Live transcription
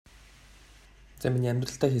За миний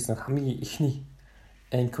амьдралтаа хийсэн хамгийн ихний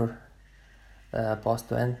Anchor пост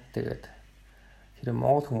байна. Тэгээд хэрэв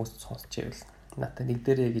Монгол хүмүүс сонсч байвал надад нэг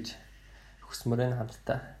дээрээ гэж хүсмөрэн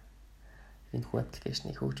хамтдаа энэ хүү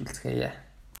аппликейшнийг хөгжүүлцгээе.